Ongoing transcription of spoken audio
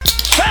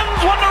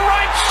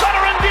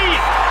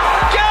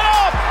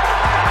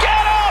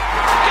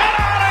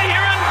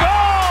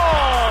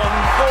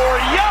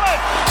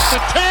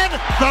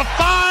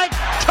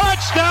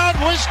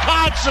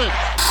Wisconsin.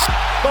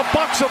 The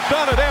Bucks have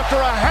done it after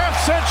a half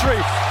century.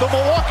 The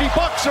Milwaukee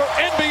Bucks are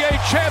NBA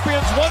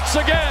champions once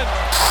again.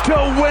 To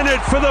win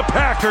it for the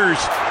Packers.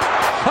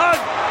 A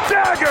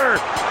dagger.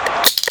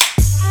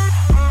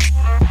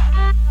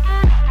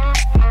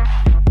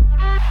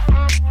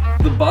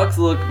 The Bucks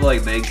look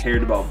like they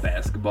cared about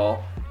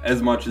basketball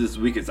as much this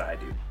week as I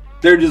do.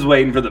 They're just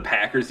waiting for the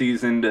Packer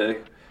season to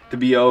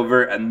be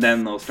over, and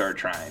then they'll start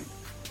trying.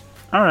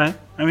 All right.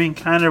 I mean,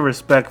 kind of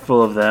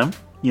respectful of them,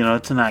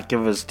 to not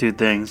give us two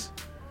things.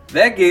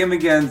 That game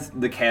against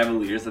the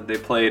Cavaliers that they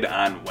played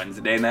on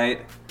Wednesday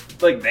night,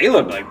 they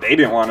looked like they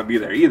didn't want to be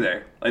there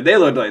either. They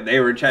looked like they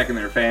were checking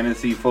their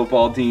fantasy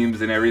football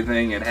teams and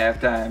everything at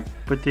halftime.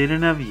 But they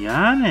didn't have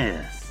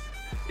Giannis.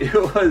 It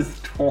was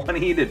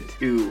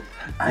 20-2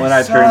 when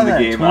I turned the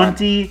game on.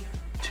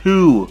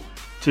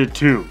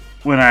 22-2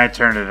 when I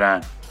turned it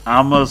on. I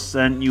almost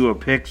sent you a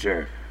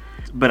picture,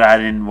 but I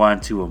didn't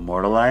want to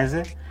immortalize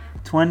it.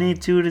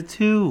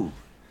 22-2.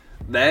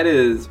 That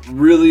is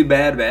really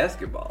bad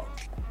basketball.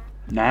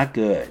 Not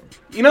good.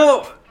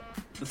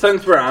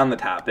 Since we're on the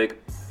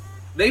topic,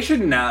 they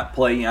should not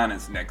play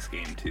Giannis next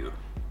game too.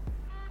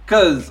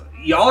 Because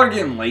y'all are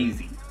getting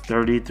lazy.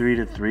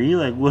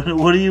 33-3?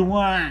 What do you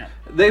want?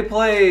 They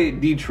play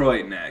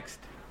Detroit next.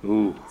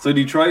 Ooh. So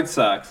Detroit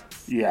sucks.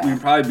 Yeah. We can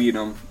probably beat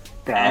them.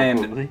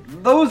 Probably.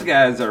 And those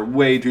guys are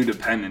way too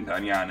dependent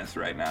on Giannis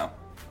right now.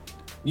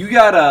 You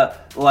gotta,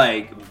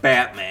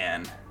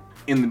 Batman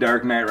in The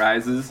Dark Knight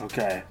Rises.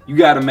 Okay. You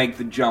gotta make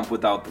the jump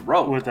without the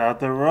rope. Without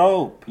the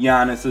rope.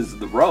 Giannis is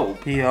the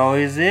rope. He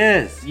always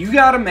is. You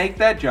gotta make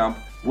that jump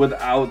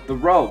without the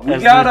rope. We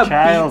gotta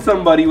beat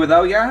somebody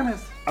without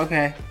Giannis.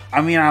 Okay.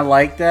 I mean, I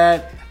like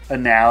that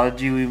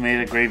analogy. We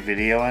made a great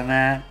video on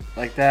that,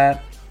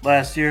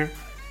 last year.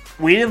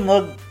 We didn't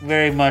look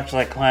very much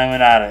like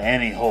climbing out of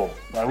any hole.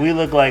 We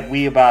look like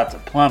we about to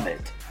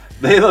plummet.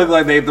 They look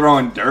like they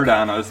throwing dirt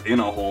on us in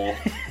a hole.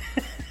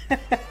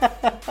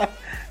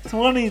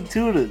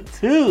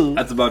 22-2.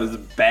 That's about as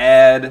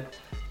bad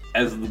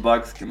as the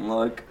Bucks can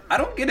look. I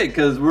don't get it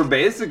because we're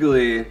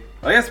basically...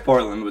 I guess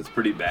Portland was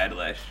pretty bad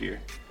last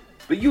year.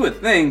 But you would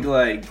think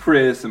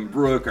Chris and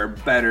Brooke are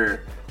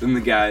better than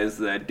the guys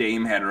that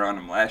Dame had around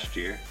him last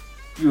year.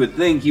 You would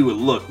think he would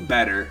look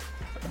better,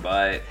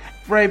 but...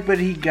 Right, but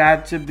he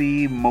got to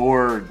be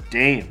more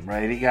Dame,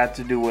 right? He got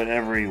to do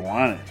whatever he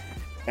wanted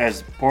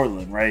as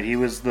Portland, right? He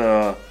was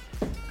the...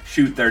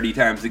 Shoot 30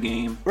 times a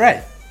game.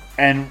 Right.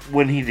 And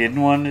when he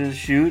didn't want to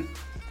shoot,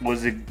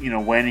 was it,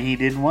 when he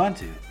didn't want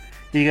to.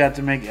 He got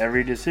to make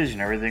every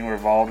decision. Everything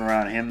revolved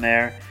around him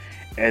there.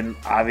 And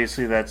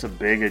obviously that's a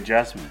big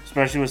adjustment,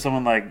 especially with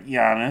someone like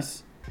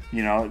Giannis.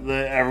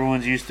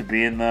 Everyone's used to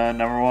being the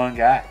number one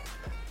guy.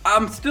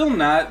 I'm still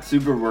not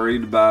super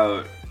worried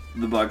about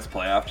the Bucks'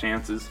 playoff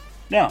chances.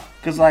 No,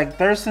 because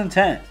Thurston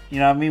 10,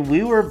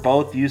 we were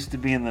both used to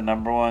being the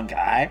number one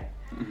guy.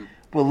 Mm-hmm.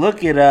 But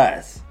look at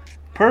us.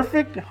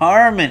 Perfect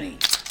harmony.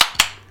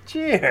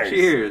 Cheers.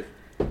 Cheers.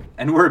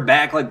 And we're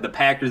back like the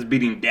Packers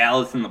beating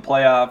Dallas in the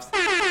playoffs.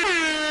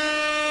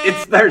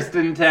 It's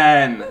Thurston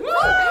 10.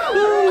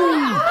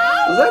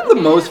 Was that the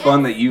most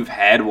fun that you've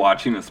had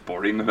watching a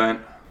sporting event?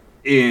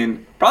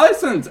 In probably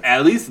since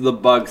at least the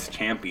Bucks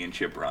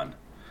championship run.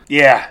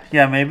 Yeah,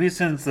 maybe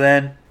since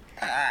then.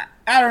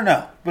 I don't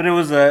know, but it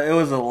was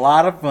a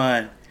lot of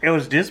fun. It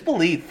was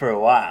disbelief for a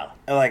while.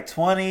 At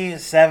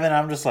 27,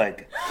 I'm just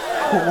like,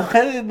 what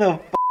in the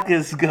fuck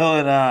is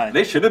going on?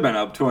 They should have been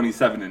up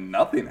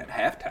 27-0 at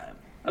halftime.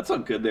 That's how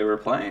good they were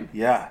playing.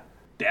 Yeah.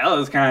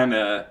 Dallas kind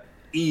of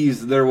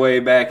eased their way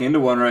back into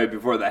one right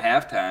before the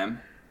halftime.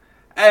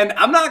 And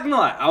I'm not going to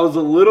lie, I was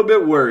a little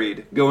bit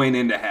worried going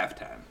into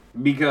halftime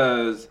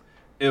because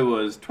it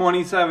was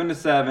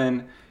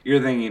 27-7.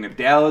 You're thinking if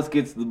Dallas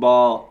gets the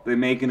ball, they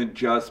make an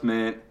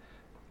adjustment.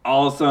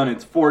 All of a sudden,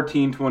 it's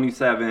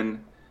 14-27,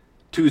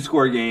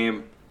 two-score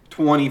game,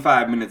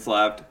 25 minutes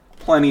left,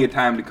 plenty of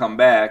time to come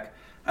back.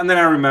 And then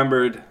I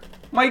remembered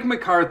Mike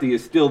McCarthy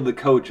is still the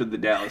coach of the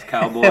Dallas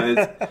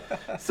Cowboys,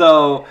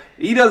 so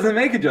he doesn't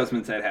make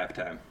adjustments at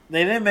halftime.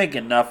 They didn't make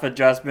enough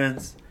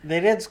adjustments. They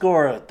did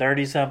score a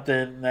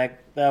 30-something. That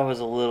was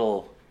a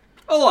little...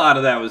 A lot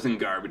of that was in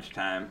garbage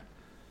time.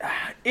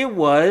 It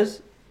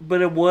was,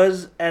 but it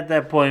was at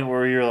that point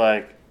where you're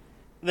like,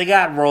 they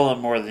got rolling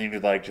more than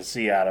you'd like to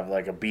see out of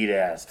a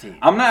beat-ass team.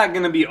 I'm not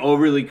going to be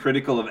overly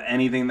critical of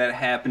anything that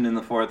happened in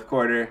the fourth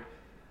quarter.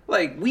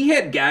 We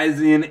had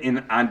guys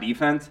in on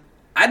defense.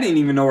 I didn't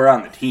even know were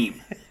on the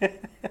team.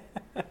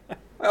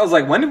 I was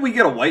like, when did we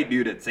get a white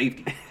dude at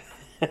safety?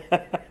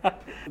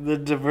 The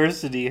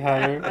diversity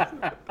hire.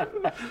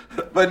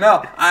 But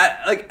no,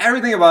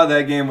 everything about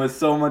that game was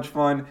so much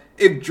fun.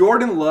 If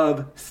Jordan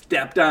Love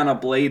stepped on a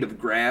blade of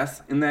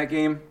grass in that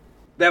game,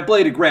 that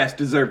blade of grass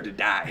deserved to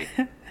die.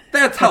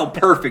 That's how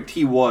perfect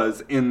he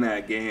was in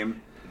that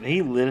game.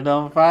 He lit it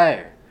on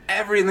fire.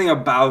 Everything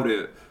about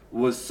it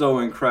was so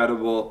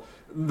incredible.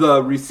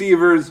 The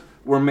receivers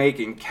were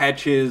making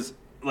catches,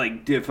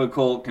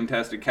 difficult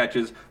contested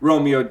catches.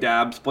 Romeo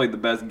Doubs played the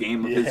best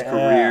game of his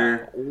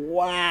career.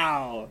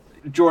 Wow.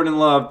 Jordan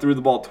Love threw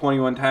the ball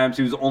 21 times.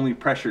 He was only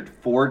pressured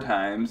 4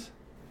 times.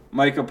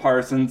 Micah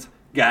Parsons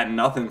got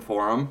nothing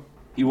for him.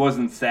 He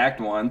wasn't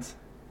sacked once.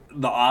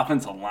 The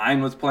offensive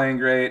line was playing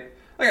great.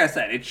 Like I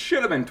said, it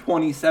should have been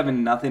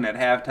 27-0 at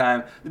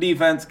halftime. The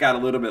defense got a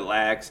little bit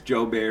lax.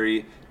 Joe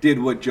Barry did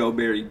what Joe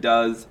Barry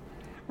does.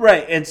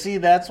 Right, and see,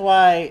 that's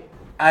why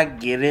I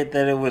get it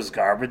that it was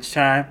garbage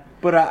time.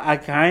 But I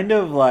kind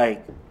of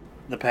like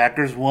the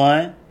Packers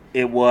won.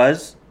 It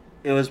was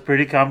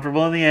pretty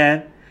comfortable in the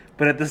end.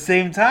 But at the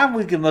same time,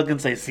 we can look and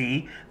say,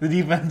 see, the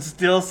defense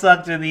still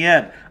sucked in the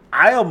end.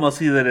 I almost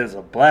see that as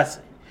a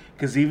blessing.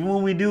 Because even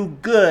when we do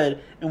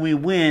good and we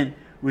win,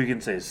 we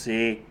can say,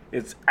 see,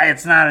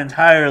 it's not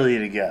entirely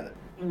together.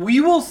 We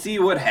will see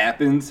what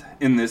happens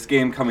in this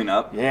game coming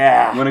up.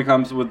 Yeah. When it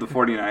comes with the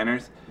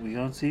 49ers. We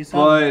gonna see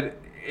something. But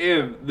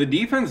if the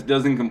defense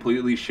doesn't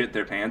completely shit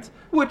their pants,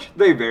 which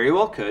they very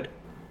well could,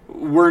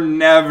 we're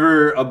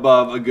never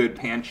above a good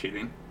pants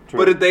shitting. True.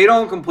 But if they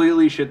don't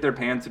completely shit their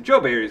pants, Joe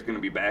Barry's going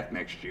to be back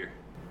next year.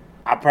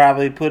 I'll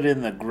probably put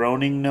in the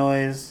groaning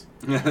noise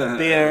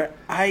there.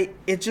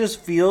 It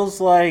just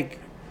feels like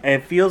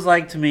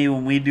to me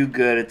when we do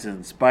good, it's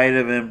in spite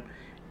of him.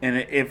 And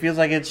it feels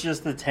like it's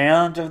just the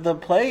talent of the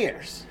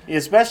players.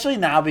 Especially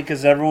now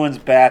because everyone's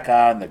back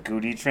on the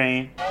Goody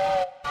train.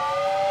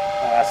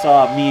 I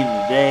saw a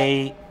meme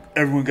today.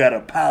 Everyone got to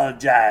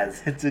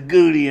apologize. It's a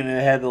Goody, and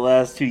it had the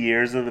last 2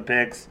 years of the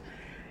picks.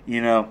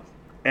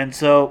 And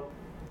so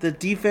the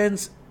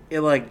defense,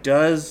 it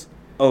does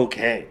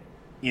okay.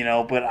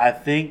 But I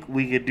think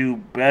we could do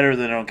better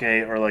than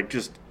okay, or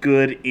just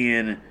good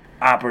in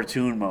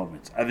opportune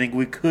moments. I think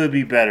we could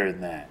be better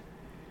than that.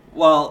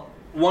 Well,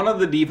 one of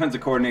the defensive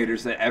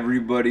coordinators that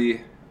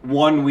everybody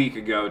 1 week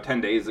ago,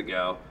 10 days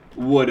ago,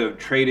 would have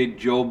traded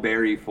Joe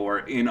Barry for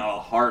in a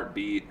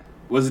heartbeat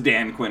was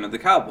Dan Quinn of the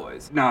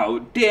Cowboys. Now,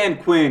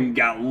 Dan Quinn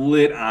got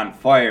lit on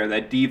fire.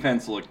 That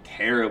defense looked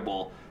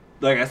terrible.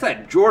 Like I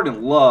said,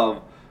 Jordan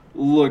Love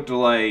looked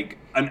like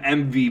an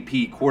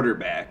MVP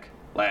quarterback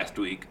last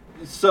week.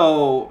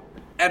 So,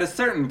 at a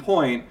certain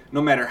point,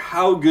 no matter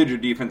how good your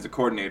defensive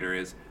coordinator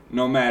is,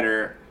 no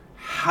matter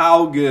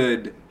how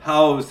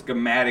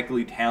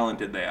schematically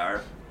talented they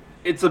are,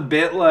 it's a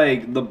bit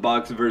like the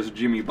Bucs versus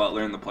Jimmy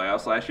Butler in the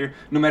playoffs last year.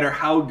 No matter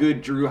how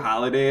good Drew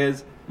Holiday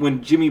is,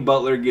 when Jimmy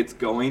Butler gets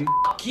going,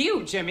 Fuck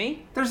you,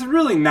 Jimmy. There's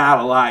really not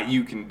a lot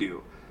you can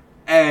do.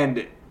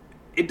 And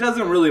it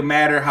doesn't really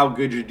matter how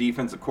good your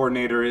defensive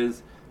coordinator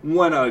is.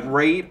 When a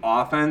great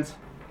offense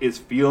is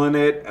feeling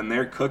it and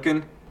they're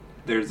cooking,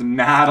 there's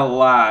not a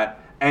lot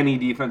any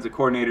defensive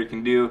coordinator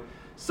can do.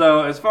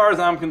 So as far as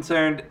I'm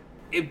concerned,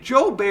 if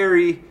Joe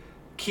Barry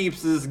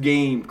keeps this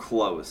game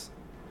close,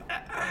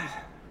 I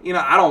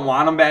don't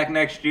want him back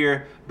next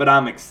year, but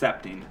I'm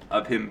accepting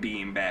of him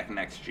being back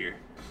next year.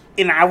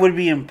 And I would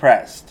be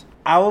impressed.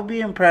 I would be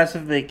impressed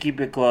if they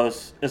keep it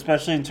close,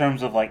 especially in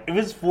terms of if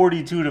it's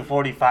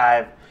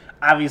 42-45.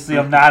 Obviously,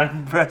 I'm not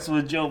impressed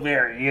with Joe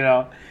Barry,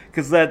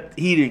 because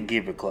he didn't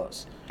keep it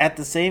close. At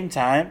the same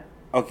time,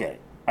 okay,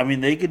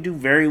 they could do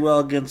very well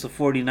against the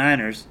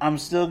 49ers. I'm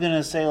still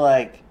gonna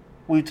say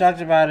we talked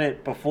about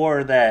it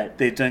before that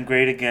they've done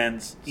great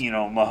against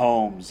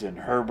Mahomes and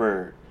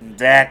Herbert, and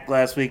Dak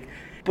last week,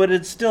 but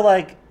it's still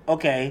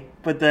okay.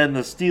 But then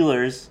the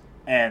Steelers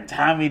and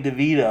Tommy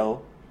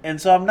DeVito. And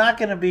so I'm not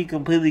going to be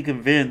completely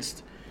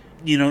convinced,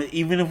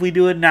 even if we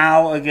do it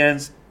now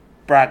against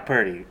Brock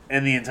Purdy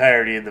and the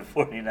entirety of the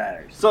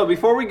 49ers. So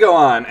before we go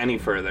on any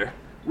further,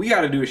 we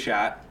got to do a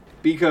shot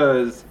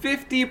because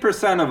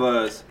 50% of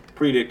us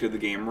predicted the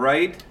game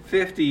right,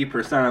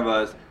 50% of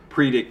us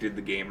predicted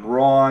the game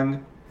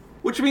wrong,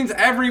 which means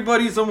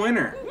everybody's a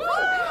winner.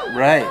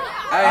 Right.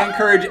 I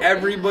encourage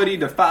everybody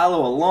to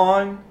follow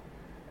along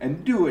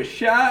and do a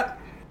shot.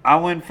 I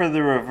went for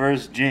the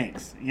reverse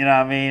jinx.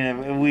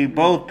 If we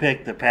both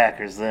pick the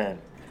Packers,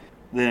 then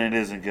it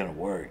isn't going to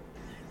work.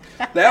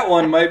 That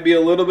one might be a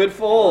little bit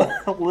full.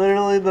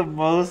 Literally the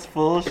most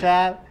full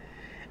shot,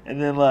 and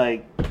then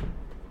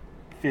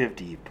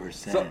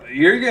 50%. So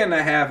you're getting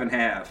a half and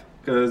half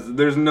because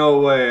there's no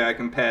way I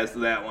can pass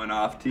that one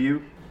off to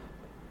you.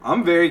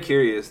 I'm very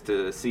curious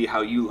to see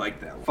how you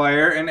like that one.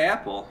 Fire and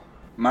apple.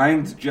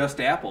 Mine's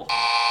just apple.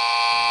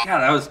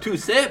 God, that was 2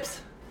 sips.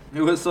 It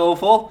was so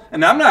full,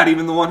 and I'm not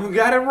even the one who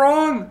got it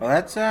wrong. Well,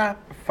 that's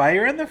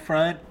fire in the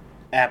front,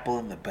 apple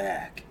in the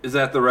back. Is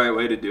that the right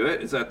way to do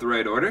it? Is that the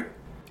right order?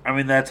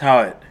 That's how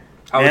it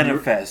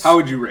manifests. How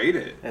would you rate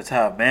it? That's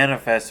how it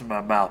manifests in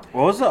my mouth.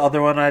 What was the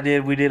other one I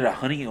did? We did a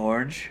honey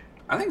orange.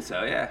 I think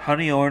so, yeah.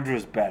 Honey orange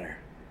was better.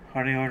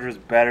 Honey orange was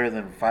better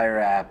than fire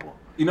apple.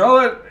 You know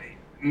what?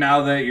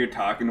 Now that you're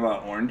talking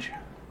about orange,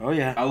 oh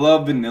yeah, I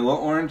love vanilla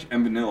orange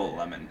and vanilla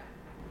lemon.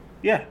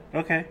 Yeah,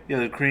 okay. Yeah,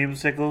 the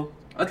creamsicle.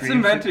 Let's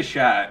invent a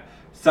shot.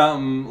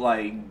 Something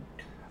like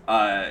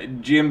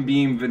Jim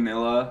Beam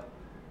vanilla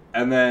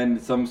and then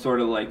some sort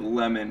of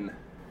lemon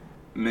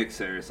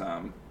mixer or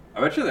something.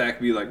 I bet you that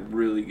could be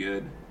really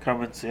good.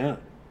 Coming soon.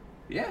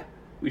 Yeah,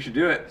 we should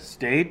do it.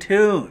 Stay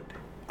tuned.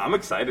 I'm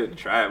excited to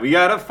try it. We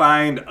got to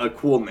find a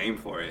cool name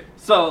for it.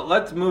 So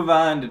let's move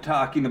on to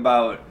talking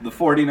about the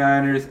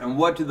 49ers and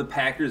what do the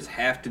Packers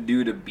have to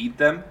do to beat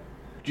them.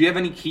 Do you have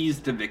any keys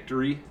to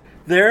victory?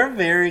 They're a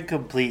very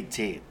complete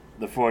team,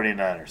 the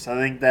 49ers. I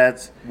think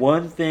that's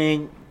one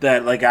thing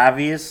that, like,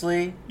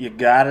 obviously, you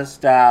got to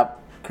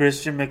stop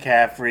Christian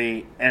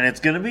McCaffrey, and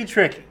it's going to be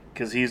tricky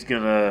because he's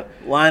going to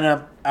line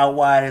up out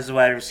wide as a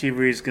wide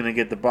receiver. He's going to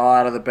get the ball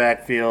out of the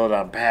backfield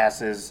on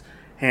passes,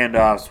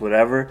 handoffs,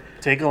 whatever.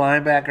 Take a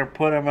linebacker,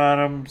 put him on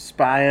him,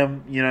 spy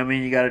him. You know what I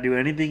mean? You got to do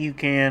anything you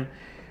can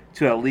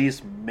to at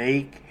least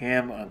make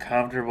him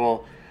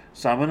uncomfortable.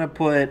 So I'm going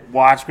to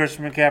watch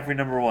Christian McCaffrey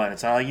number one.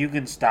 It's not like you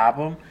can stop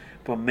him,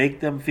 but make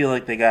them feel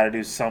like they got to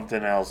do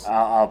something else.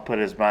 I'll put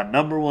as my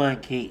number one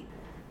key.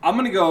 I'm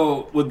going to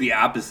go with the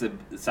opposite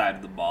side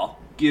of the ball.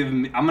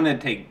 I'm going to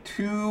take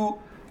 2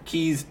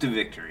 keys to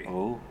victory.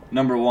 Oh.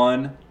 Number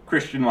 1,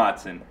 Christian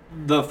Watson.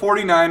 The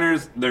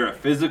 49ers, they're a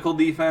physical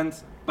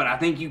defense, but I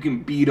think you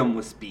can beat them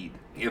with speed.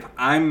 If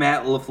I'm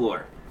Matt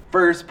LaFleur,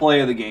 first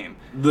play of the game,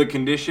 the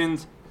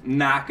conditions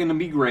not going to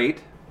be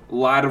great. A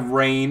lot of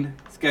rain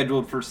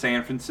scheduled for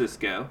San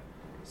Francisco.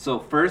 So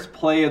first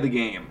play of the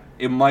game,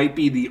 it might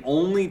be the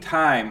only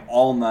time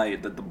all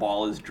night that the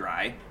ball is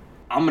dry.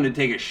 I'm going to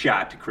take a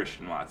shot to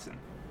Christian Watson.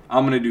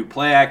 I'm going to do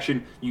play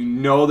action. You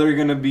know they're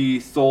going to be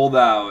sold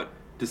out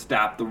to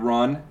stop the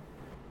run.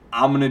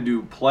 I'm going to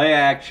do play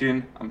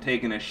action. I'm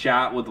taking a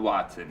shot with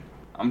Watson.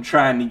 I'm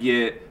trying to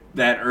get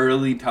that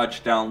early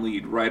touchdown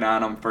lead right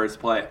on him first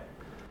play.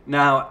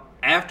 Now,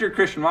 after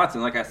Christian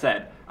Watson, like I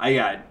said, I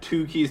got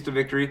 2 keys to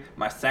victory.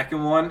 My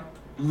second one,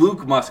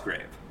 Luke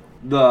Musgrave.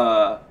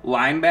 The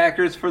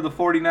linebackers for the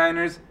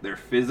 49ers, they're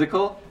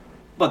physical,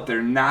 but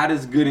they're not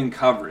as good in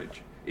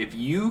coverage. If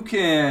you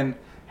can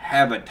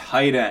have a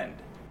tight end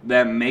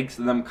that makes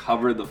them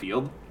cover the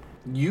field,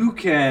 you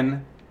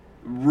can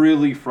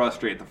really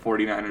frustrate the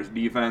 49ers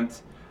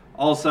defense.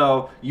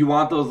 Also, you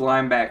want those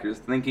linebackers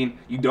thinking,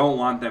 you don't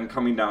want them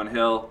coming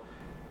downhill.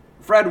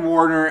 Fred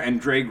Warner and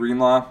Dre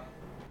Greenlaw,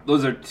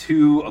 those are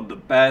 2 of the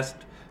best,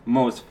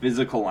 most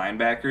physical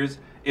linebackers.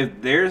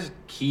 If they're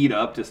keyed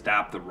up to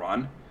stop the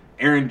run,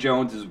 Aaron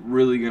Jones is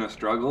really going to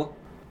struggle.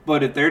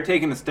 But if they're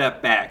taking a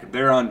step back, if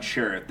they're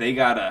unsure, if they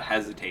got to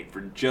hesitate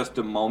for just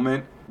a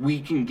moment,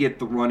 we can get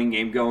the running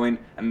game going,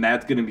 and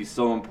that's going to be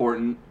so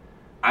important.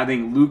 I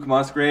think Luke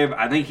Musgrave,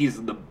 I think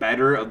he's the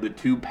better of the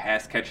 2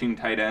 pass-catching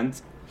tight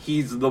ends.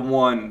 He's the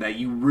one that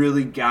you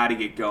really got to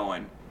get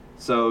going.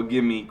 So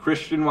give me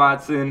Christian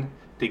Watson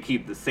to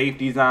keep the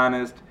safeties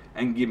honest,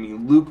 and give me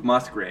Luke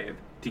Musgrave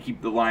to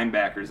keep the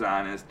linebackers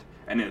honest.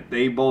 And if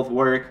they both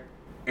work,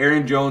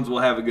 Aaron Jones will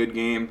have a good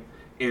game.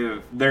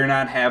 If they're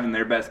not having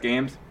their best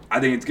games,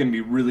 I think it's going to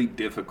be really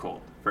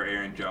difficult for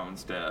Aaron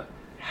Jones to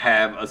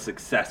have a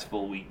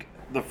successful week.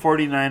 The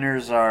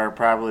 49ers are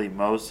probably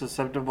most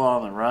susceptible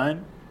on the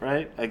run,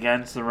 right?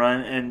 Against the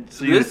run. And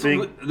so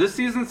this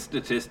season,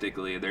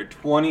 statistically, they're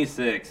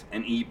 26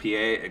 in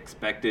EPA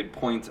expected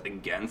points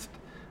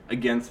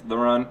against the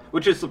run,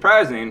 which is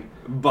surprising.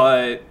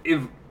 But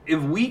if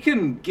we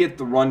can get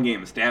the run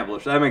game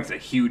established, that makes a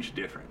huge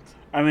difference.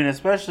 I mean,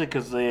 especially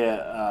because they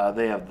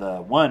have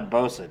the one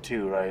Bosa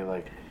too, right?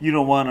 Like, you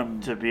don't want them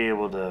to be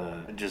able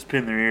to just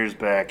pin their ears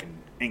back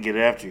and get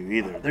after you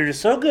either. They're just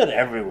so good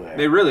everywhere.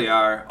 They really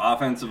are.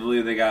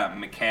 Offensively, they got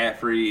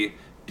McCaffrey,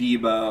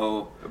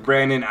 Debo,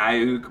 Brandon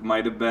Ayuk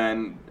might have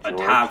been a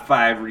top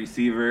 5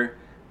 receiver.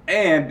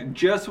 And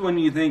just when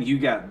you think you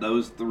got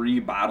those 3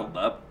 bottled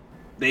up,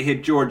 they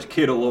hit George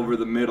Kittle over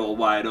the middle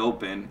wide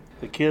open.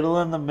 The Kittle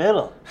in the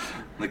middle.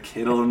 The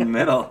Kittle in the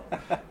middle.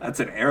 That's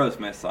an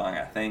Aerosmith song,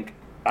 I think.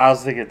 I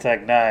was thinking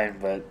Tech 9,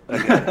 but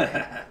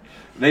okay.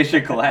 They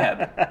should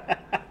collab.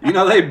 You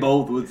know, they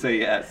both would say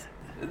yes.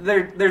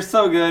 They're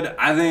so good.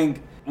 I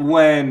think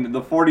when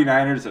the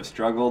 49ers have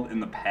struggled in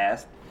the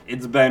past,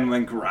 it's been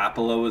when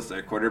Garoppolo was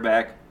their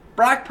quarterback.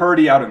 Brock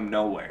Purdy out of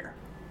nowhere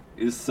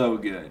is so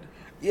good.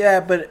 Yeah,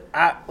 but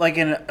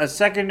in a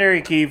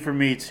secondary key for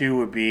me too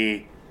would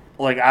be,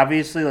 like,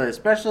 obviously, like,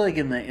 especially like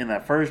in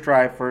that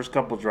first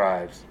couple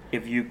drives,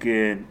 if you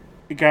can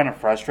kind of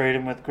frustrate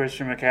him with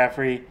Christian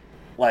McCaffrey,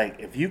 like,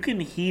 if you can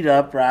heat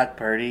up Brock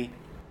Purdy.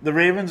 The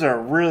Ravens are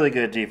a really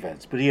good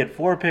defense, but he had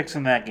 4 picks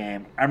in that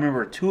game. I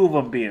remember 2 of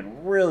them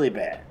being really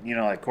bad,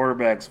 like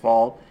quarterback's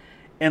fault.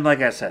 And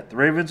like I said, the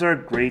Ravens are a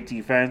great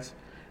defense,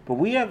 but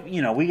we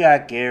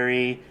got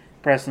Gary,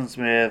 Preston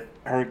Smith,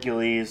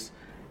 Hercules.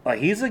 Like,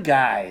 he's a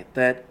guy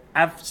that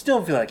I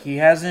still feel like he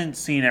hasn't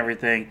seen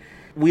everything.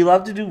 We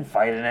love to do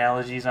fight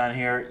analogies on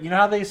here. You know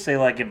how they say,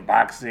 like, in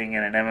boxing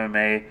and in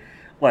MMA,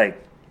 like,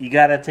 you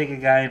got to take a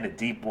guy into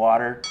deep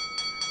water?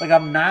 Like,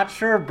 I'm not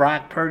sure if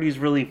Brock Purdy's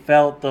really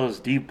felt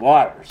those deep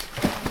waters.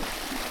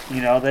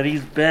 That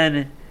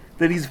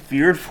he's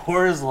feared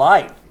for his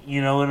life,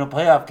 in a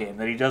playoff game,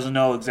 that he doesn't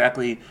know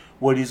exactly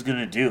what he's going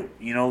to do.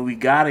 We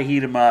got to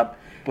heat him up.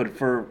 But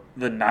for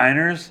the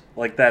Niners,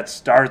 like, that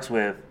starts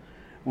with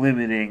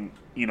limiting,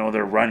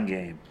 their run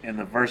game and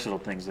the versatile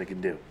things they can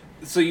do.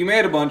 So you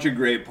made a bunch of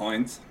great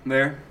points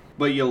there.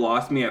 but you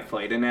lost me at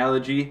flight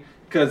analogy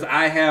because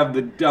I have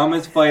the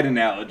dumbest flight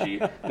analogy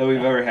that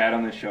we've ever had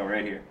on this show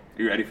right here.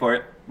 Are you ready for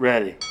it?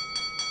 Ready.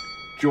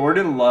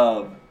 Jordan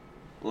Love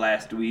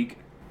last week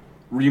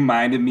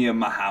reminded me of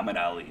Muhammad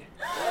Ali.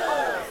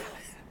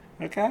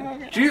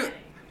 Okay. Do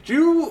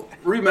you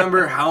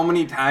remember how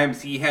many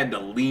times he had to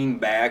lean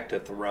back to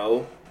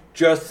throw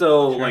just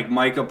so like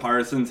Micah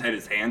Parsons had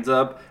his hands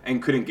up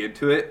and couldn't get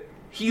to it?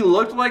 He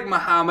looked like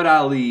Muhammad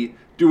Ali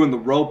doing the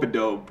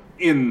rope-a-dope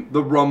in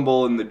the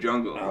Rumble in the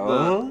Jungle.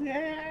 Oh,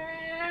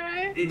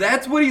 yeah.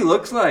 That's what he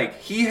looks like.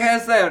 He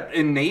has that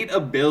innate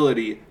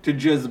ability to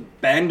just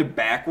bend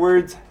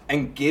backwards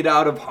and get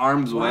out of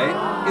harm's way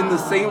in the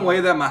same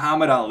way that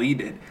Muhammad Ali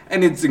did.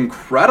 And it's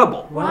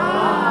incredible.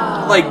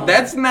 Wow. Like,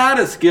 that's not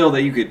a skill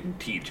that you could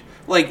teach.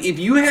 Like, if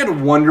you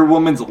had Wonder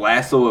Woman's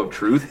lasso of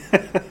truth,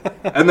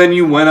 and then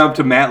you went up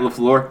to Matt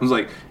LaFleur and was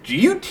like, do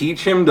you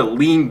teach him to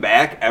lean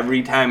back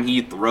every time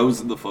he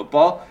throws the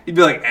football? He'd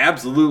be like,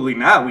 absolutely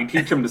not. We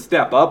teach him to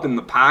step up in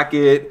the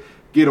pocket,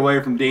 get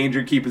away from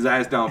danger, keep his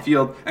eyes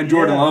downfield. And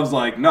Jordan Love's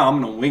like, no, I'm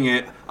going to wing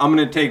it. I'm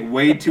going to take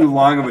way too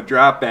long of a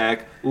drop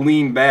back,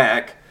 lean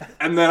back,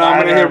 and then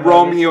I'm going to hit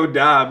Romeo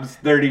Dobbs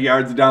 30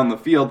 yards down the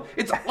field.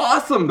 It's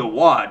awesome to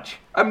watch.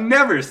 I've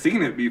never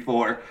seen it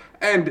before.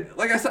 And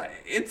like I said,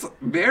 it's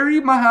very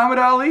Muhammad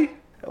Ali.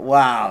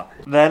 Wow.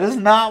 That is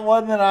not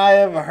one that I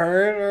have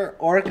heard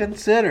or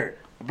considered.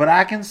 But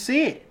I can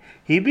see it.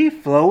 He be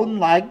floating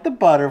like the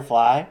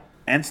butterfly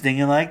and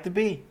stinging like the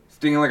bee.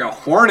 Stinging like a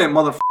hornet,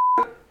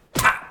 motherfucker.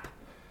 Pop!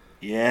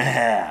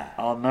 Yeah.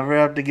 I'll never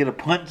have to get a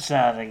punch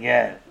sound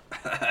again.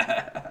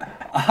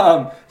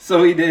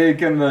 So he did.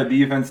 Can the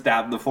defense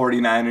stop the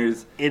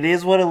 49ers? It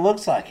is what it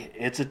looks like.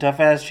 It's a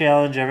tough-ass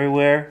challenge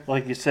everywhere.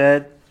 Like you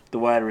said, the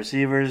wide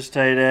receivers,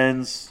 tight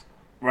ends,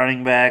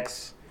 running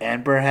backs,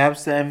 and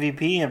perhaps the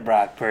MVP in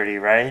Brock Purdy,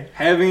 right?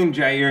 Having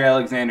Jair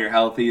Alexander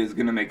healthy is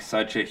going to make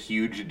such a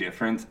huge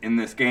difference in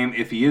this game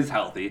if he is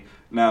healthy.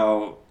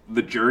 Now,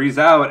 the jury's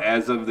out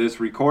as of this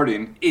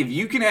recording. If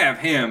you can have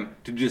him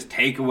to just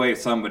take away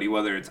somebody,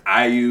 whether it's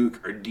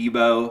Ayuk or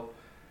Debo,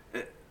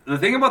 the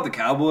thing about the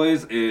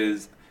Cowboys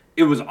is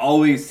it was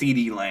always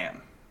CeeDee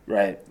Lamb.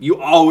 Right.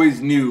 You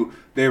always knew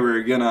they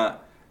were going to...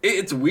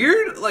 It's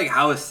weird like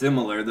how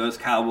similar those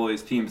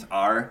Cowboys teams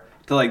are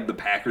to like the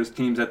Packers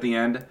teams at the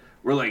end.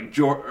 Where like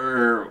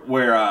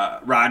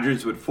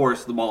Rodgers would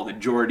force the ball to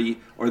Jordy,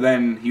 or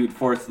then he would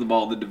force the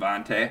ball to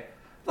Devontae.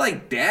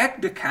 Like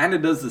Dak kind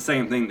of does the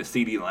same thing to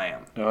CeeDee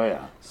Lamb. Oh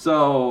yeah.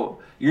 So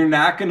you're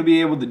not going to be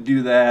able to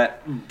do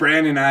that.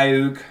 Brandon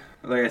Ayuk,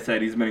 like I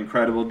said, he's been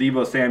incredible.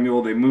 Deebo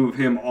Samuel, they move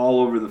him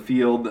all over the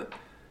field.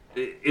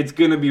 It's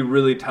going to be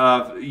really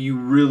tough. You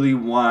really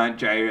want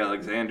Jair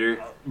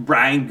Alexander.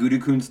 Brian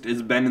Gutekunst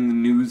has been in the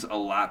news a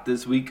lot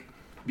this week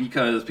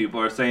because people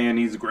are saying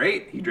he's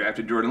great. He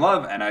drafted Jordan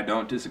Love, and I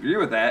don't disagree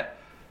with that.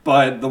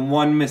 But the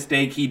one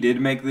mistake he did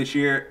make this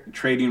year,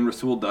 trading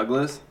Rasul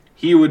Douglas,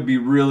 he would be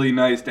really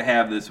nice to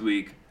have this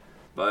week.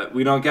 But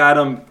we don't got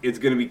him. It's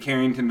going to be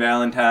Carrington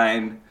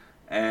Valentine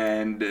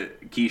and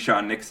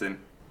Keyshawn Nixon.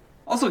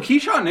 Also,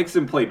 Keyshawn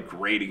Nixon played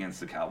great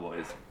against the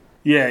Cowboys.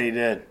 Yeah, he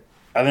did.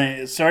 I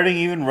mean, starting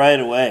even right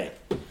away,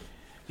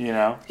 you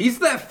know. He's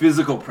that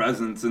physical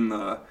presence in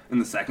the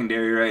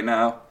secondary right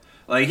now.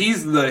 Like,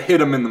 he's the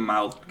hit him in the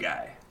mouth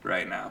guy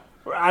right now.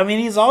 I mean,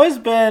 he's always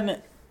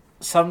been,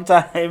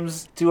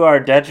 sometimes to our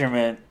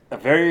detriment,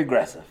 very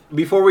aggressive.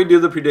 Before we do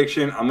the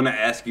prediction, I'm going to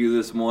ask you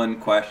this one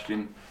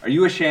question. Are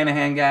you a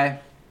Shanahan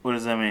guy? What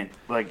does that mean?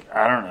 Like,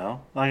 I don't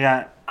know.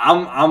 Like,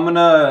 I'm going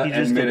to he's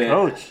just admit a it.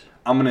 coach.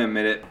 I'm going to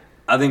admit it.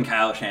 I think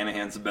Kyle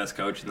Shanahan's the best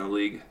coach in the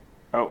league.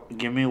 Oh,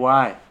 give me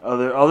why.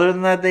 Other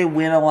than that, they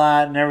win a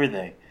lot and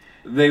everything.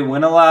 They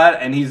win a lot,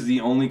 and he's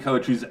the only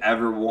coach who's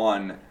ever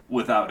won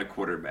without a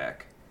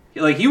quarterback.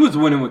 Like, he was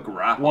winning with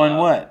Garoppolo. Won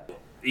what?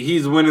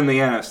 He's winning the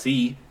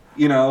NFC.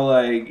 You know,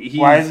 like...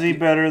 Why is he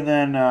better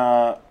than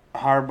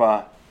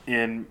Harbaugh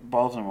in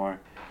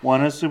Baltimore?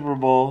 Won a Super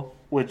Bowl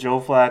with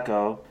Joe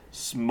Flacco.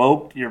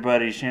 Smoked your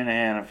buddy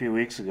Shanahan a few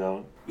weeks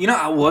ago. You know,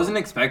 I wasn't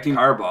expecting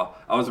Harbaugh.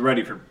 I was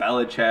ready for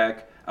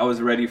Belichick. I was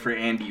ready for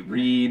Andy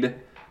Reid.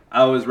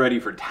 I was ready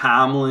for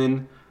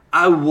Tomlin.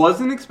 I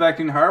wasn't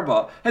expecting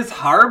Harbaugh. Has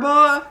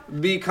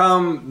Harbaugh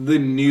become the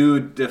new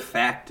de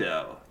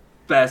facto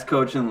best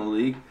coach in the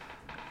league?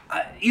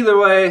 Either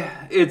way,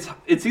 it's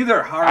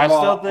either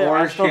Harbaugh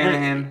or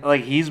Shanahan. Think,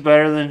 like, he's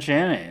better than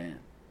Shanahan.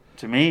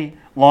 To me,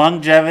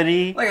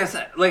 longevity. Like I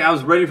said, I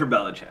was ready for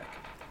Belichick.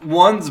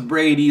 Once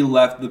Brady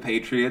left the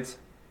Patriots,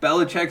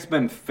 Belichick's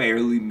been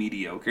fairly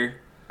mediocre.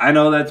 I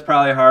know that's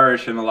probably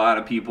harsh, and a lot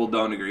of people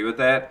don't agree with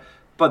that.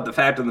 But the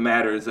fact of the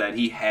matter is that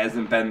he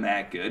hasn't been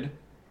that good.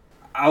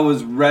 I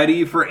was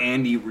ready for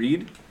Andy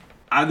Reid.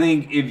 I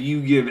think if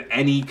you give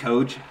any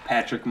coach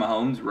Patrick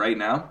Mahomes right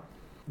now,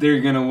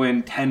 they're going to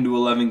win 10 to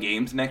 11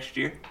 games next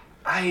year.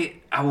 I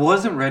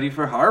wasn't ready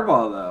for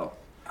Harbaugh, though.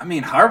 I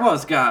mean,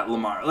 Harbaugh's got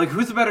Lamar. Like,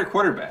 who's a better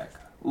quarterback?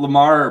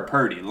 Lamar or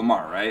Purdy?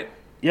 Lamar, right?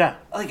 Yeah.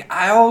 Like,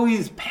 I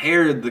always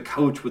paired the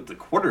coach with the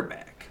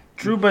quarterback.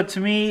 True, but to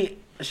me,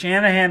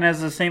 Shanahan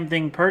has the same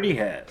thing Purdy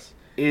has.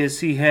 is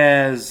he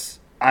has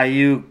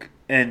Ayuk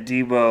and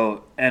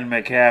Debo and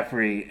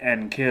McCaffrey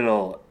and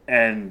Kittle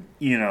and,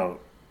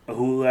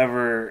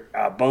 whoever,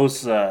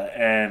 Bosa,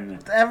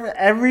 and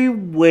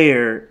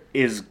everywhere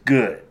is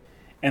good.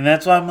 And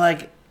that's why I'm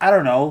like, I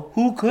don't know,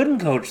 who couldn't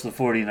coach the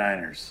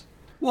 49ers?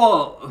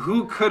 Well,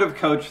 who could have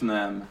coached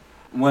them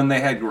when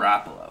they had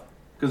Garoppolo?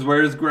 Because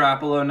where's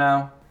Garoppolo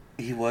now?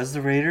 He was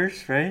the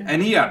Raiders, right?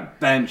 And he got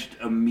benched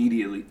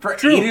immediately for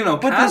True, Aiden O'Connell.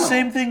 but the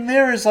same thing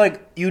there is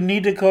like, you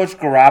need to coach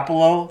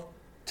Garoppolo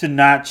to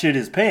not shit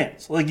his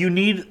pants. Like,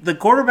 the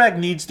quarterback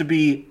needs to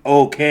be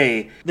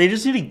okay. They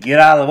just need to get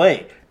out of the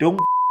way. Don't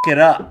it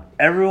up.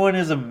 Everyone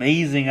is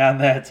amazing on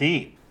that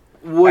team.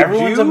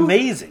 Everyone's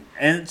amazing.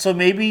 And so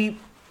maybe,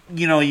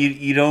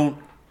 you don't,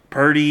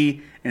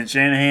 Purdy and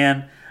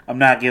Shanahan, I'm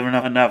not giving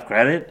them enough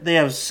credit. They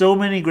have so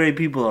many great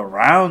people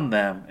around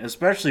them,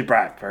 especially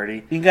Brock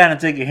Purdy. You can kind of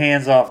take your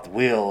hands off the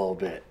wheel a little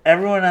bit.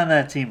 Everyone on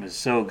that team is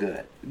so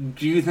good.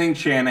 Do you think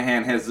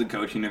Shanahan has the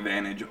coaching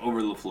advantage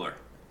over LaFleur?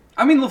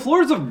 I mean,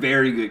 LaFleur's a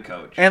very good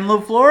coach. And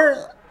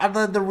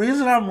LaFleur, the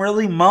reason I'm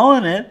really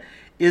mulling it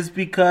is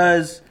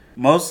because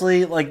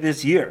mostly like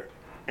this year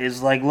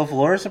is like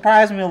LaFleur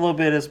surprised me a little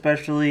bit,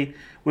 especially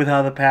with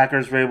how the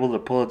Packers were able to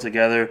pull it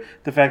together.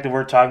 The fact that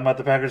we're talking about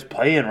the Packers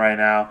playing right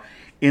now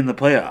in the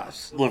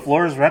playoffs.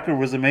 LaFleur's record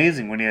was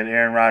amazing when he had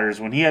Aaron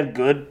Rodgers. When he had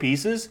good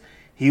pieces,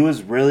 he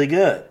was really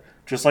good,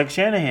 just like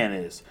Shanahan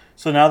is.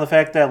 So now the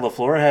fact that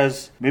LaFleur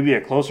has maybe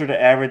a closer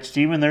to average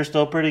team and they're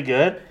still pretty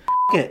good,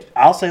 it.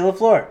 I'll say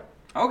LaFleur.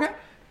 Okay,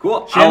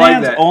 cool. Shanahan's I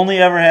like that. only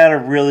ever had a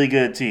really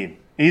good team.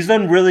 He's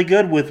done really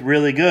good with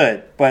really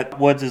good, but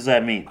what does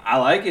that mean? I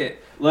like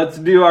it. Let's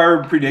do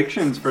our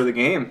predictions for the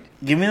game.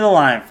 Give me the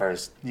line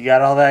first. You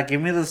got all that?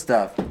 Give me the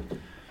stuff.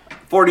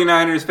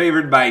 49ers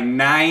favored by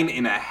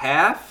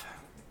 9.5.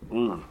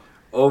 Ooh.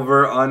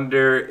 Over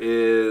under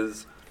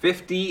is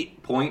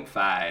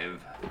 50.5.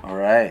 All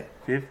right,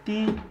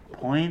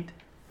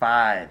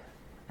 50.5.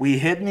 We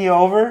hitting the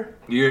over?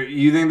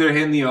 You think they're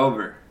hitting the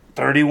over?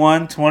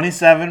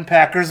 31-27,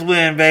 Packers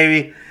win,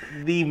 baby.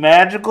 The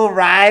magical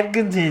ride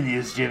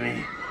continues,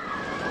 Jimmy.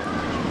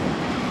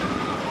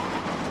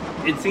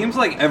 It seems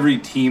like every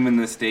team in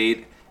the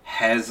state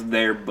has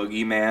their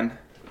boogeyman.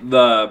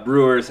 The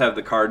Brewers have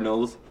the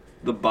Cardinals.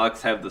 The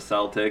Bucks have the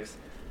Celtics.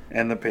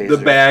 And the Pacers.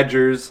 The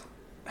Badgers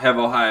have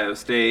Ohio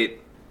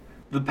State.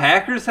 The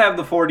Packers have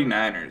the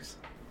 49ers.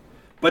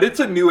 But it's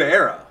a new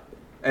era.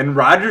 And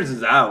Rodgers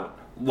is out.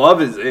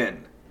 Love is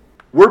in.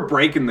 We're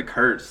breaking the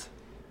curse.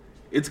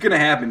 It's going to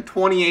happen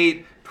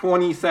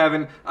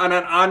 28-27 on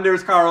an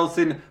Anders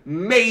Carlson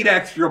made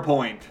extra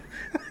point.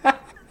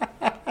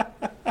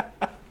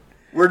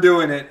 We're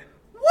doing it.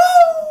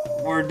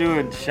 Woo! We're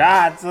doing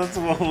shots. That's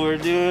what we're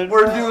doing.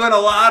 We're doing a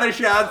lot of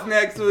shots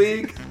next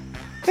week.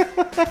 Go,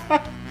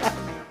 Pack,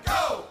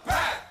 go!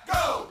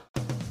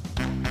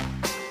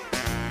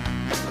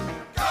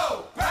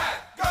 Go,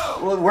 Pack, go!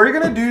 Well, we're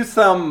going to do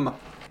some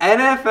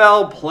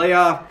NFL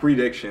playoff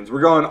predictions.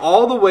 We're going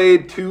all the way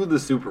to the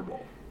Super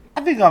Bowl.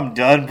 I think I'm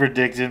done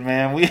predicting,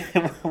 man.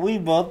 We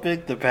both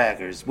picked the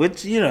Packers,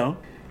 which, you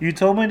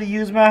told me to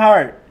use my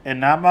heart and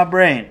not my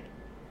brain.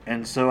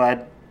 And so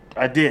I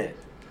did.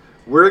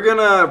 We're going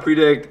to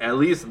predict, at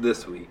least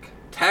this week,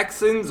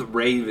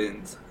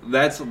 Texans-Ravens.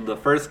 That's the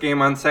first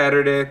game on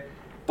Saturday.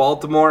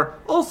 Baltimore,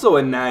 also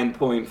a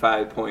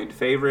 9.5-point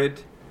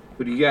favorite.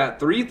 Who do you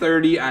got?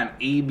 3:30 on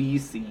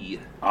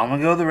ABC. I'm going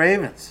to go the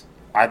Ravens.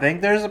 I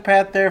think there's a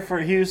path there for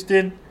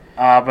Houston,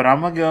 but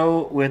I'm going to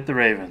go with the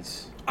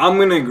Ravens. I'm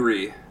going to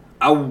agree.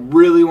 I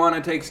really want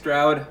to take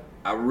Stroud.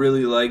 I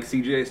really like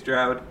CJ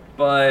Stroud.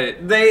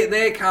 But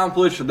they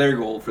accomplished their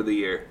goal for the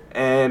year.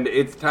 And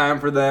it's time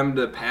for them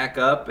to pack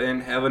up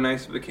and have a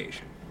nice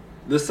vacation.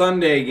 The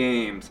Sunday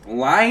games.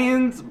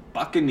 Lions,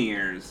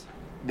 Buccaneers.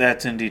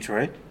 That's in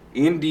Detroit.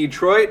 In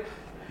Detroit.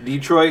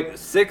 Detroit,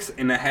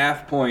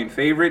 6.5-point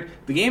favorite.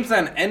 The game's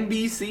on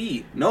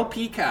NBC. No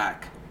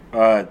Peacock.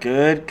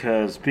 Good,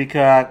 because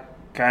Peacock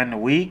kind of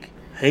weak.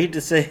 Hate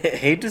to say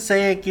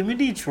it. Give me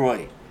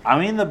Detroit. I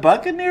mean, the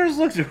Buccaneers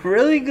looked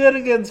really good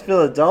against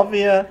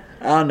Philadelphia.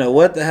 I don't know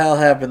what the hell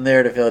happened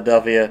there to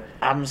Philadelphia.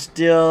 I'm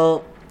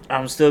still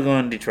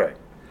going Detroit.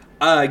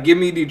 Give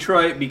me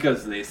Detroit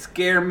because they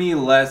scare me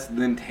less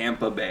than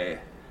Tampa Bay.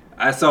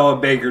 I saw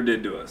what Baker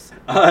did to us.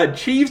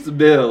 Chiefs,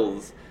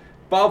 Bills.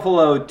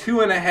 Buffalo,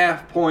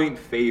 2.5-point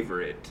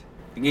favorite.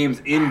 The game's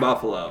in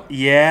Buffalo.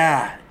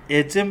 Yeah,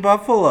 it's in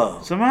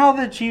Buffalo. Somehow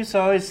the Chiefs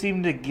always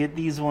seem to get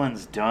these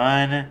ones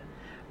done,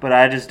 but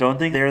I just don't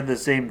think they're the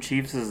same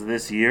Chiefs as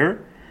this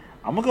year.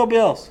 I'm going to go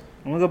Bills.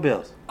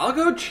 I'll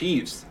go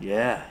Chiefs.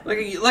 Yeah.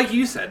 Like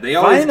you said, they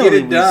always Finally, get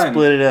it done. we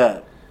split it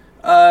up.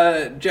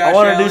 Josh I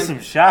want to Allen. do some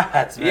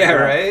shots, man. Yeah,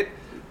 right?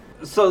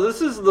 So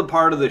this is the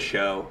part of the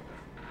show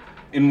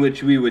in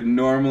which we would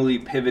normally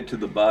pivot to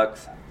the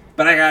Bucks,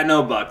 but I got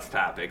no Bucks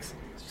topics.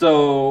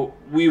 So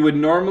we would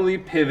normally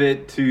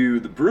pivot to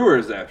the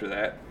Brewers after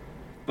that,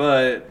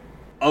 but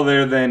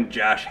other than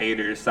Josh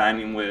Hader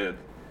signing with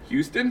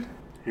Houston,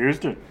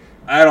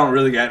 I don't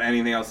really got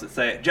anything else to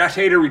say. Josh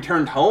Hader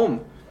returned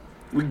home.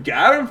 We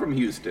got him from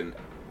Houston.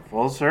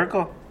 Full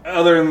circle.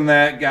 Other than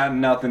that, got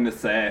nothing to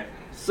say.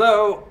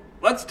 So,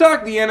 let's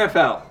talk the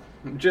NFL.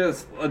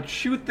 Let's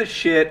shoot the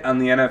shit on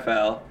the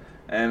NFL,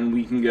 and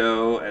we can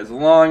go as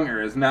long or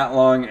as not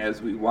long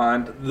as we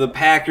want. The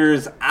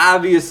Packers,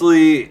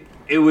 obviously,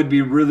 it would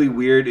be really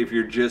weird if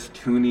you're just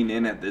tuning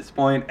in at this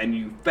point and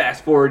you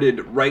fast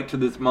forwarded right to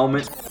this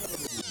moment.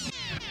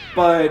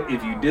 But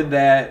if you did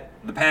that,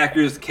 the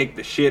Packers kicked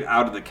the shit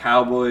out of the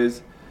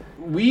Cowboys.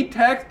 We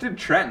texted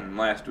Trenton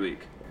last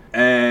week,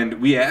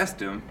 and we asked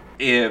him,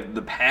 if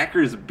the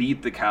Packers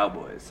beat the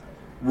Cowboys,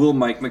 will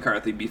Mike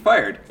McCarthy be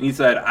fired? And he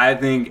said, I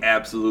think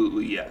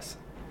absolutely yes.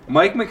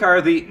 Mike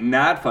McCarthy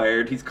not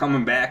fired. He's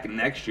coming back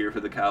next year for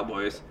the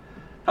Cowboys.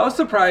 How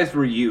surprised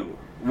were you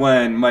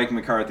when Mike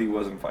McCarthy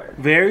wasn't fired?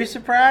 Very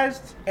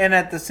surprised, and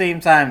at the same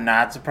time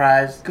not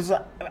surprised. Because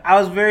I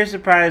was very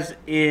surprised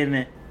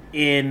in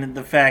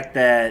the fact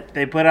that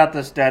they put out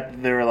the stat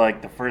that they were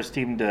like the first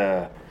team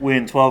to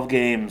win 12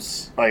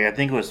 games, like I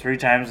think it was 3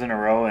 times in a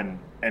row, and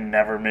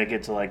never make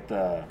it to like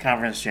the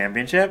conference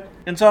championship.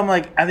 And so I'm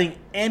like, I think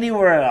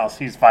anywhere else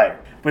he's fired.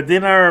 But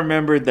then I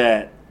remembered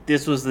that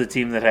this was the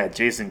team that had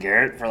Jason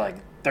Garrett for like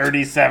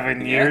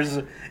 37 years.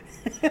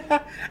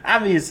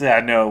 Obviously,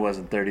 I know it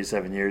wasn't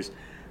 37 years.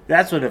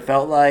 That's what it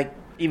felt like,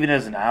 even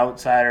as an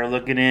outsider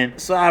looking in.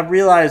 So I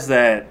realized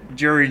that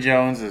Jerry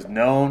Jones is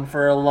known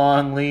for a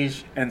long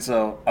leash. And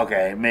so,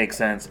 okay, it makes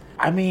sense.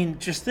 I mean,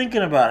 just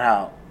thinking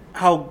about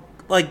how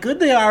like good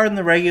they are in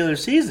the regular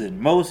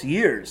season most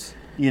years.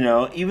 You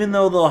know, even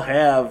though they'll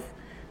have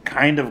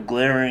kind of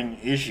glaring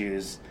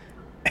issues,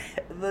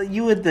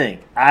 you would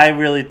think. I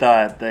really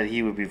thought that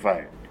he would be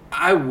fired.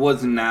 I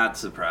was not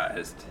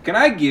surprised. Can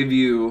I give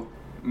you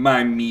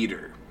my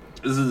meter?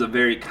 This is a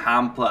very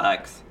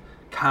complex,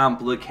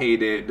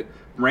 complicated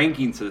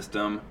ranking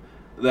system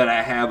that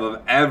I have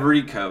of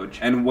every coach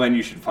and when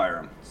you should fire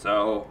him.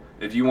 So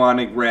if you want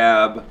to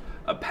grab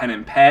a pen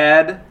and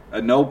pad,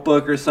 a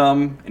notebook or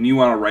something, and you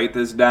want to write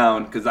this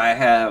down, because I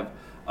have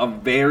a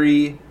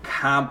very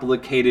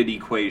complicated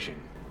equation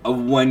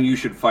of when you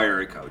should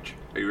fire a coach.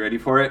 Are you ready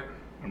for it?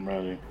 I'm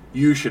ready.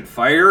 You should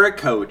fire a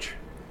coach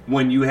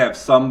when you have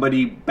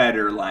somebody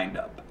better lined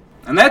up.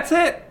 And that's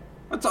it.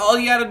 That's all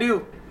you got to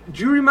do.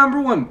 Do you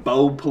remember when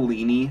Bo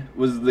Pelini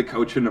was the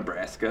coach of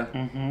Nebraska?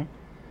 Mm-hmm.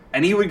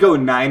 And he would go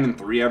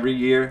 9-3 every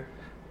year,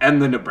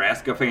 and the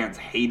Nebraska fans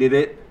hated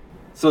it,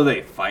 so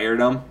they fired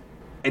him.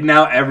 And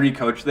now every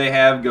coach they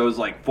have goes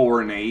like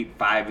 4-8,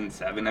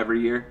 5-7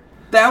 every year.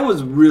 That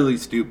was really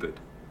stupid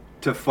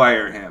to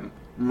fire him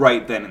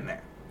right then and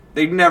there.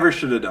 They never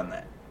should have done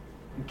that.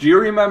 Do you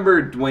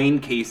remember Dwayne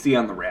Casey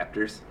on the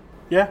Raptors?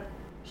 Yeah.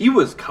 He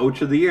was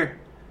coach of the year.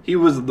 He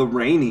was the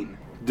reigning,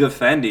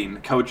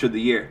 defending coach of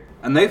the year.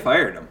 And they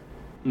fired him.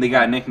 And they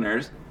got Nick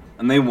Nurse,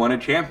 and they won a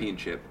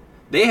championship.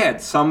 They had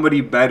somebody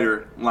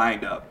better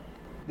lined up.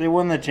 They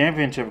won the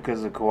championship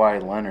because of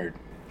Kawhi Leonard.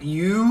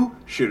 You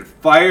should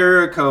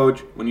fire a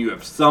coach when you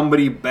have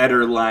somebody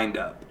better lined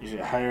up. You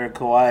should hire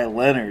Kawhi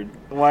Leonard.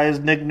 Why does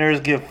Nick Nurse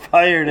get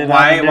fired? And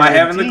why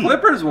haven't the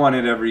Clippers won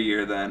it every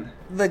year then?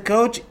 The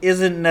coach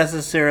isn't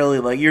necessarily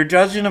like, you're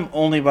judging him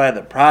only by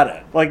the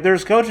product. Like,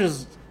 there's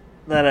coaches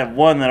that have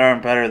won that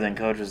aren't better than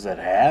coaches that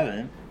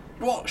haven't.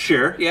 Well,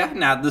 sure, yeah,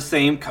 not the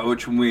same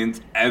coach wins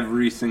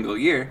every single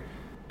year.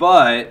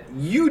 But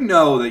you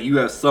know that you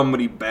have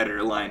somebody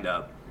better lined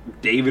up.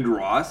 David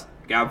Ross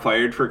got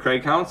fired for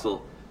Craig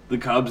Counsell. The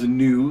Cubs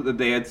knew that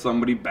they had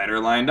somebody better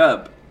lined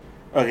up.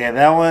 Okay,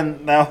 that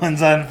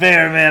one's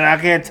unfair, man.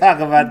 I can't talk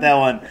about that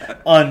one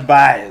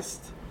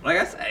unbiased. Like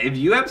I said, if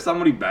you have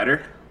somebody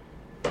better,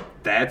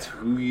 that's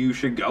who you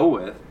should go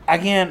with. I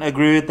can't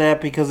agree with that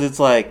because it's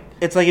like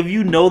if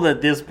you know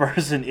that this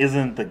person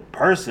isn't the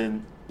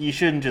person, you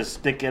shouldn't just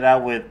stick it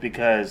out with,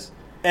 because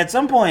at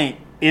some point,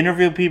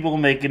 interview people,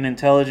 make an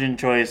intelligent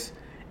choice,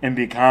 and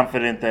be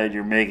confident that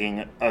you're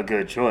making a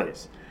good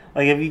choice.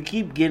 Like, if you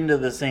keep getting to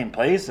the same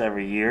place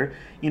every year,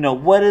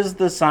 what does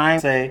the sign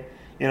say?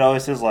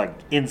 It says, like,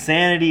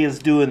 insanity is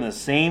doing the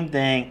same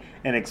thing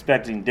and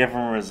expecting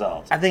different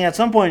results. I think at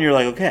some point you're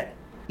like, okay,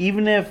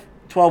 even if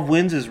 12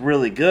 wins is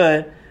really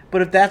good,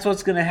 but if that's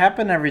what's going to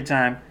happen every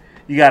time,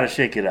 you got to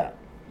shake it up.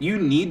 You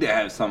need to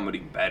have somebody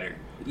better.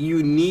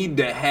 You need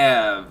to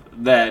have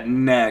that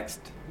next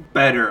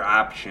better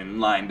option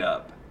lined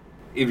up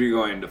if you're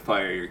going to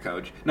fire your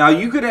coach. Now,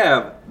 you could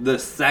have the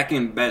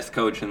second best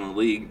coach in the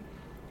league,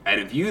 and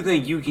if you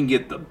think you can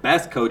get the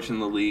best coach in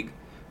the league,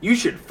 you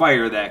should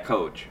fire that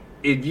coach.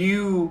 If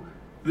you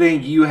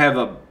think you have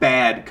a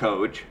bad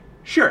coach,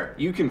 sure,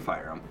 you can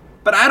fire him.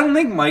 But I don't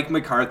think Mike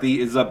McCarthy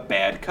is a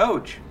bad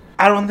coach.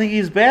 I don't think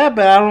he's bad,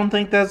 but I don't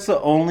think that's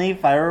the only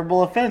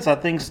fireable offense. I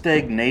think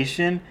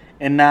stagnation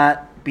and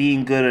not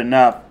being good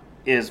enough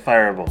is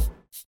fireable.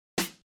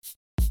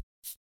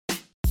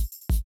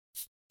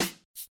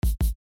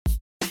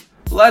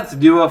 Let's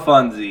do a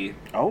funzie.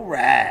 All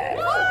right.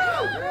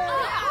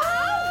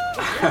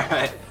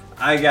 Alright,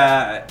 I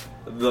got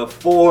the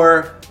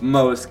 4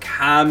 most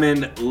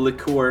common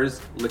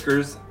liquors.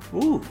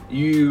 Ooh.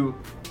 You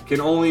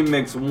can only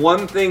mix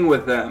one thing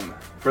with them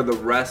for the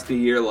rest of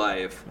your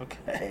life.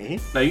 Okay.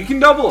 Now you can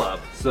double up,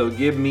 so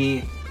give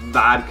me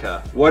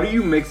vodka. What are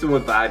you mixing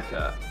with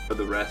vodka for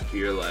the rest of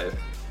your life?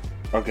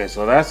 Okay,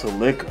 so that's a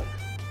liquor.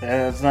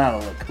 That's not a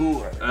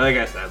liqueur. Like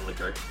I said,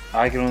 liquor.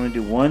 I can only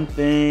do one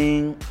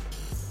thing.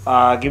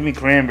 Give me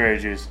cranberry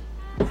juice.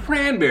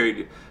 Cranberry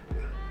juice.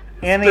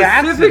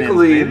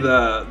 Specifically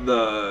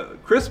the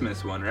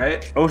Christmas one,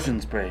 right?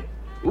 ocean spray.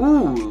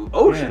 Ooh,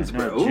 ocean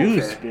spray. No,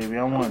 juice, Okay. baby.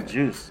 I want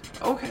juice.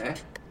 Okay.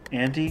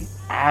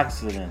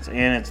 Antioxidants,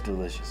 and it's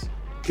delicious.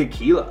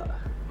 Tequila.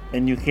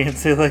 And you can't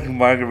say like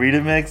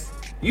margarita mix.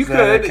 You Is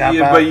that a could,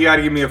 cop-out? but you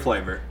gotta give me a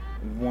flavor.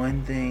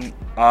 One thing.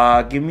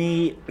 Give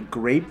me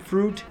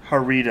grapefruit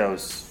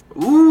Doritos.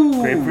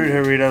 Ooh. Grapefruit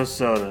Doritos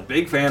soda.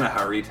 Big fan of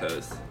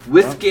Doritos.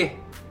 Whiskey.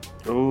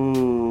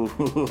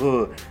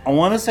 Ooh. I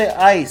want to say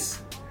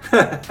ice,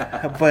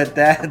 but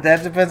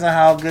that depends on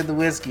how good the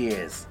whiskey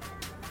is.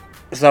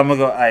 So I'm gonna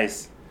go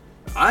ice.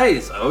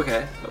 Ice.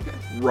 Okay.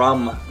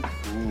 Rum.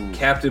 Ooh.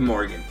 Captain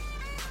Morgan.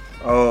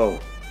 Oh.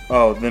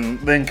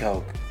 Then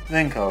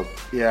Coke.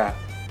 Yeah.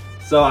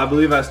 So I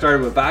believe I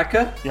started with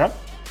vodka. Yep.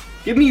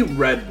 Give me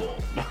Red Bull.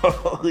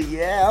 Oh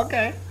yeah.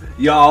 Okay.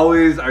 You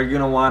always are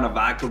gonna want a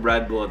vodka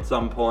Red Bull at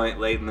some point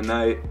late in the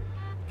night.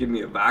 Give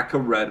me a vodka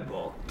Red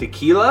Bull.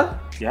 Tequila.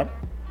 Yep.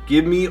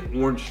 Give me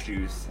orange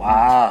juice.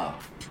 Wow.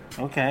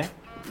 Okay.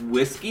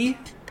 Whiskey.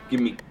 Give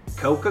me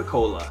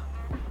Coca-Cola.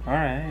 All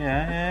right.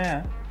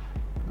 Yeah.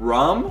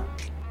 Rum.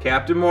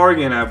 Captain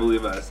Morgan, I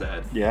believe I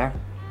said. Yeah.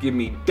 Give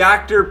me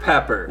Dr.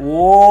 Pepper.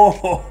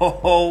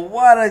 Whoa!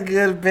 What a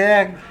good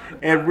pick.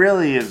 It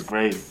really is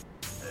great.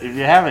 If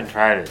you haven't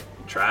tried it,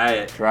 Try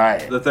it. try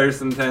it. The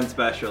Thurston 10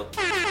 special.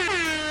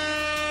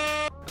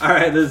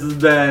 Alright, this has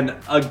been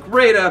a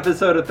great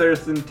episode of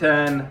Thurston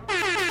 10.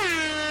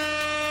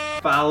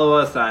 Follow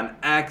us on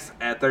X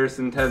at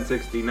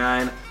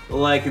Thurston1069.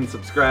 Like and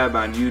subscribe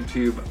on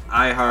YouTube,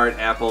 iHeart,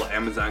 Apple,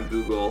 Amazon,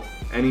 Google,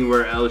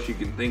 anywhere else you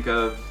can think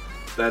of.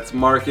 That's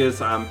Marcus.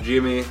 I'm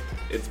Jimmy.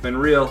 It's been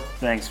real.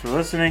 Thanks for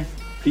listening.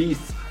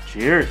 Peace.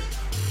 Cheers.